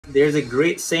There's a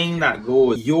great saying that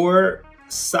goes, your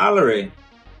salary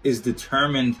is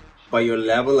determined by your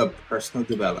level of personal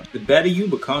development. The better you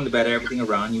become, the better everything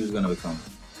around you is going to become.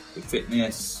 Your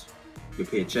fitness, your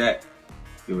paycheck,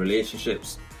 your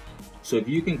relationships. So if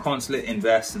you can constantly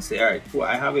invest and say, all right, cool,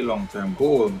 I have a long-term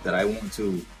goal that I want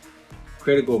to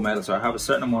create a gold medal, so I have a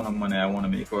certain amount of money I want to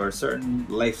make or a certain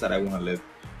life that I want to live.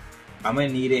 I'm going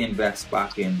to need to invest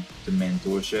back in the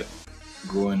mentorship,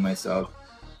 growing myself,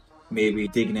 maybe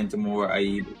digging into more,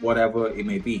 i.e. whatever it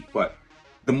may be. But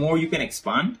the more you can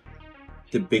expand,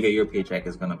 the bigger your paycheck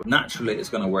is going to be. Naturally, it's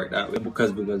going to work that way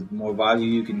because the more value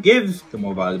you can give, the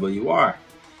more valuable you are.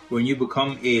 When you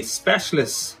become a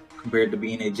specialist compared to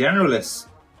being a generalist,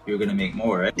 you're going to make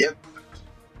more, right? Yep.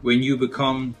 When you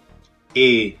become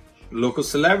a local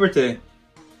celebrity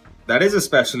that is a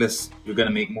specialist, you're going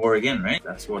to make more again, right?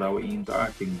 That's what our aims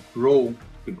are, to grow,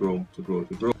 to grow, to grow,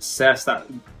 to grow.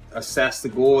 Assess the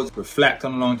goals, reflect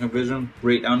on the long-term vision,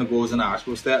 break down the goals into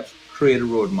actual steps, create a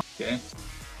roadmap, okay?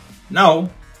 Now,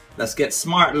 let's get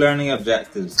smart learning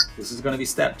objectives. This is going to be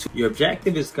step 2. Your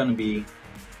objective is going to be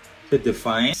to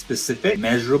define specific,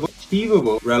 measurable,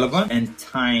 achievable, relevant, and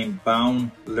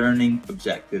time-bound learning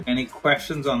objectives. Any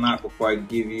questions on that before I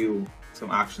give you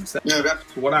some action steps? Yeah, okay.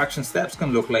 So what action steps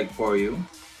can look like for you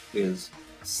is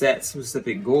set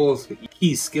specific goals for each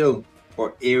key skill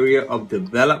or area of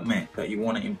development that you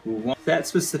want to improve on. Set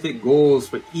specific goals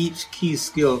for each key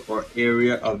skill or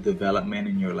area of development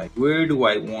in your life. Where do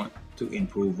I want to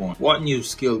improve on? What new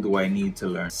skill do I need to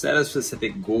learn? Set a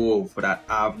specific goal for that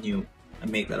avenue and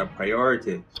make that a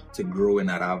priority to grow in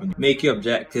that avenue. Make your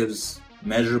objectives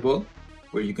measurable,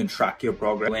 where you can track your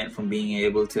progress. I went from being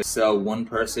able to sell one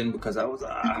person because I was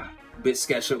a bit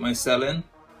sketchy with my selling.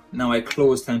 Now I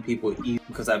close 10 people easy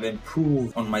because I've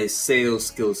improved on my sales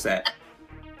skill set,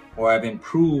 or I've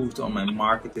improved on my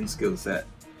marketing skill set,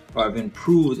 or I've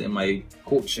improved in my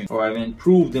coaching, or I've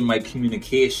improved in my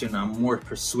communication. I'm more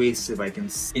persuasive. I can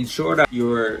ensure that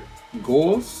your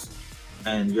goals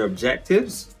and your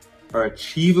objectives are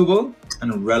achievable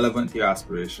and relevant to your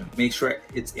aspiration. Make sure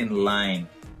it's in line.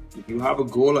 If you have a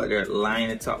goal out there, line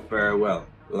it up very well.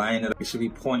 Line it up. You should be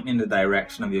pointing in the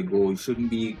direction of your goal. You shouldn't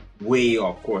be way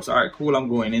off course. All right, cool, I'm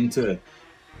going into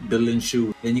building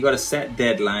shoes. Then you got to set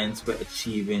deadlines for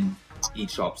achieving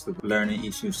each obstacle, learning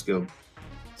each new skill.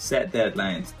 Set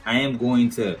deadlines. I am going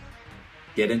to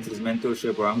get into this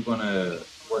mentorship, or I'm going to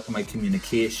work on my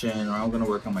communication, or I'm going to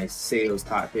work on my sales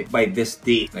tactic by this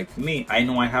date. Like for me, I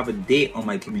know I have a date on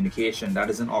my communication. That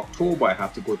is in October. I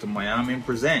have to go to Miami and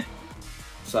present.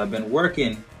 So I've been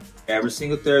working every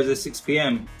single Thursday, 6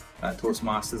 p.m. at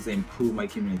Toastmasters to improve my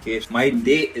communication. My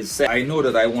date is set. I know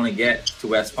that I want to get to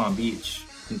West Palm Beach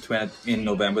in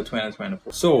November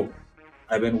 2024. So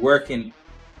I've been working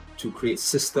to create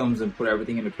systems and put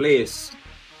everything into place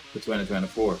for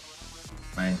 2024.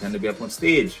 I intend to be up on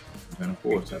stage in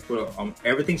 2024. So I put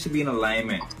everything should be in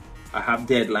alignment. I have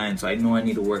deadlines, so I know I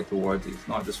need to work towards it. It's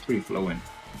not just free flowing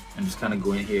and just kind of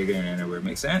going here, there, and everywhere.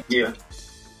 Make sense? Yeah.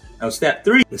 Now, step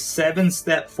 3, the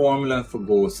 7-step formula for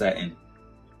goal setting.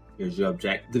 Here's your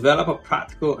objective. Develop a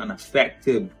practical and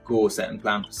effective goal setting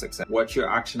plan for success. What your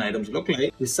action items look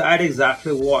like. Decide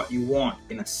exactly what you want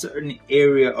in a certain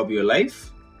area of your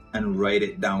life and write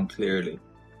it down clearly.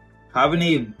 Having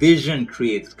a vision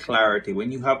creates clarity.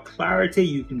 When you have clarity,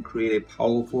 you can create a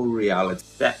powerful reality.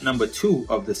 Step number 2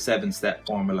 of the 7-step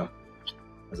formula.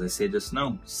 As I said just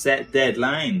now, set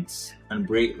deadlines and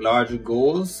break larger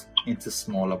goals into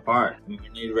smaller parts.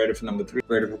 You ready for number 3?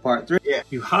 Ready for part 3? Yeah.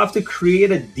 You have to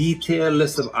create a detailed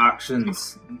list of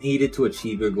actions needed to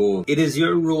achieve your goal. It is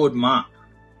your roadmap.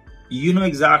 You know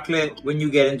exactly when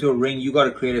you get into a ring, you got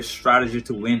to create a strategy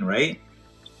to win, right?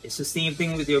 It's the same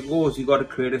thing with your goals. You got to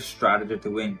create a strategy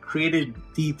to win. Create a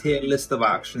detailed list of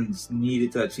actions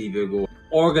needed to achieve your goal.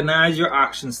 Organize your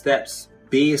action steps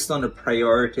based on the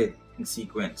priority and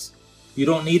sequence. You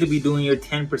don't need to be doing your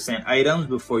 10% items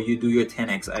before you do your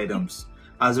 10x items.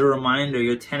 As a reminder,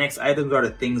 your 10x items are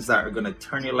the things that are going to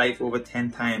turn your life over 10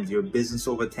 times, your business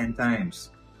over 10 times.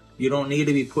 You don't need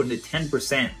to be putting the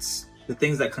 10%, the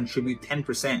things that contribute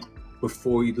 10%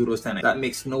 before you do those 10x. That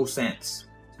makes no sense.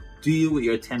 Do with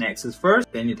your 10x's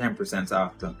first, then your 10%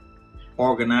 after.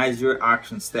 Organize your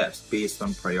action steps based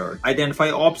on priority.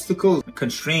 Identify obstacles,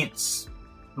 constraints,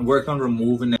 and work on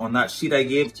removing them. On that sheet I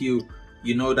gave to you,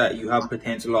 you know that you have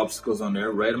potential obstacles on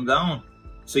there. Write them down.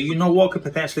 So you know what could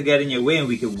potentially get in your way, and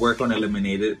we could work on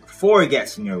eliminating it before it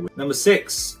gets in your way. Number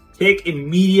 6, take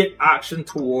immediate action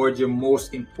towards your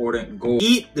most important goal.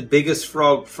 Eat the biggest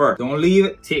frog first. Don't leave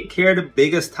it. Take care of the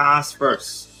biggest task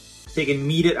first. Take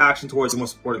immediate action towards the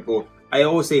most important goal. I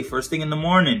always say first thing in the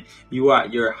morning, you are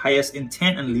at your highest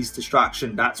intent and least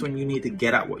distraction. That's when you need to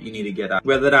get at what you need to get at.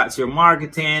 Whether that's your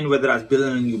marketing, whether that's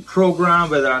building a new program,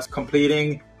 whether that's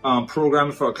completing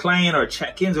programs for a client or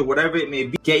check-ins or whatever it may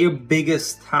be. Get your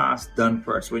biggest task done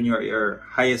first when you're at your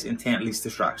highest intent, least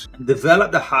distraction.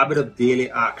 Develop the habit of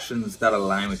daily actions that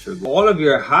align with your goal. All of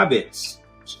your habits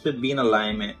should be in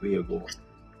alignment with your goal.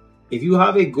 If you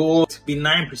have a goal to be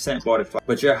 9% body fat,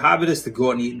 but your habit is to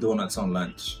go and eat donuts on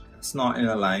lunch, it's not in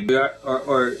alignment.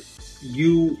 Or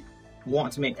you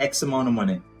want to make X amount of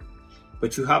money,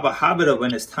 but you have a habit of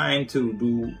when it's time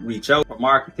to reach out for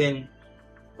marketing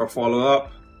or follow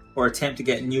up or attempt to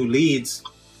get new leads,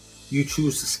 you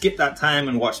choose to skip that time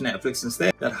and watch Netflix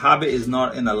instead. That habit is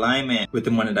not in alignment with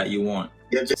the money that you want.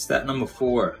 Step number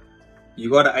 4. You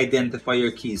got to identify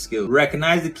your key skills.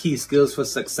 Recognize the key skills for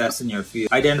success in your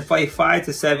field. Identify 5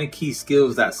 to 7 key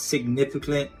skills that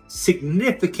significantly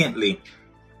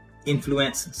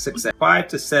influence success. 5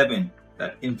 to 7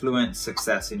 that influence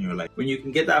success in your life. When you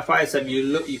can get that 5 to 7,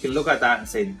 you can look at that and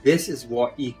say, this is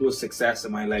what equals success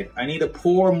in my life. I need to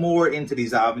pour more into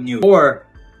these avenues. Or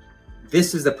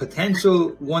this is the potential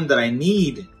one that I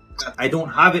need. I don't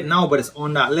have it now, but it's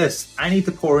on that list. I need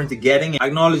to pour into getting it.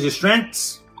 Acknowledge your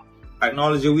strengths.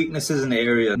 Acknowledge your weaknesses in the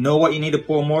area. Know what you need to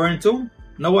pour more into.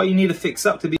 Know what you need to fix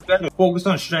up to be better. Focus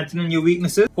on strengthening your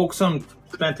weaknesses. Focus on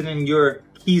strengthening your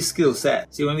key skill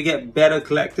set. See, when we get better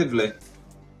collectively,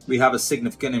 we have a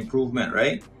significant improvement,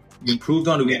 right? You improved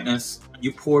on the weakness.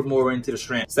 You poured more into the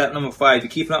strength. Step number 5. You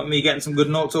keeping up with me, getting some good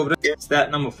notes over there? Step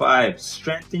number 5.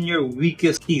 Strengthen your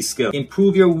weakest key skill.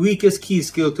 Improve your weakest key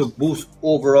skill to boost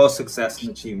overall success and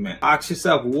achievement. Ask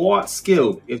yourself what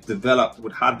skill, if developed,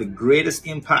 would have the greatest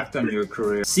impact on your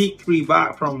career. Seek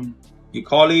feedback from your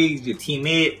colleagues, your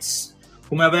teammates,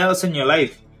 whomever else in your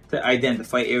life to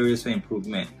identify areas for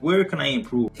improvement. Where can I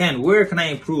improve? Ken, where can I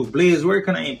improve? Blaze, where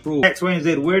can I improve? X, Y, and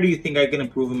Z, where do you think I can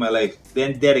improve in my life?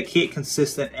 Then dedicate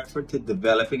consistent effort to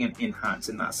developing and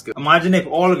enhancing that skill. Imagine if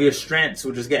all of your strengths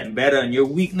were just getting better and your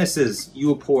weaknesses you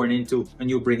were pouring into and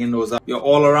you were bringing those up. You're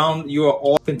all around, you are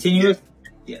all continuous.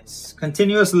 Yes.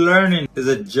 Continuous learning is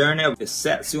a journey that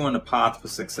sets you on the path for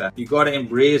success. You got to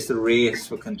embrace the race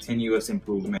for continuous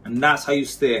improvement. And that's how you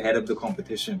stay ahead of the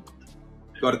competition.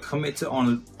 You got to commit to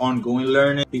ongoing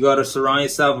learning. You got to surround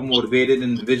yourself with motivated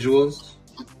individuals.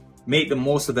 Make the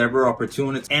most of every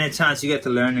opportunity. Any chance you get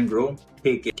to learn and grow,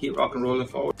 take it. Keep rock and rolling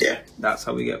forward. Yeah, that's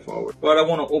how we get forward. But I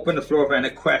want to open the floor for any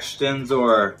questions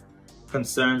or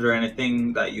concerns or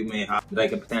anything that you may have that I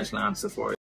can potentially answer for you.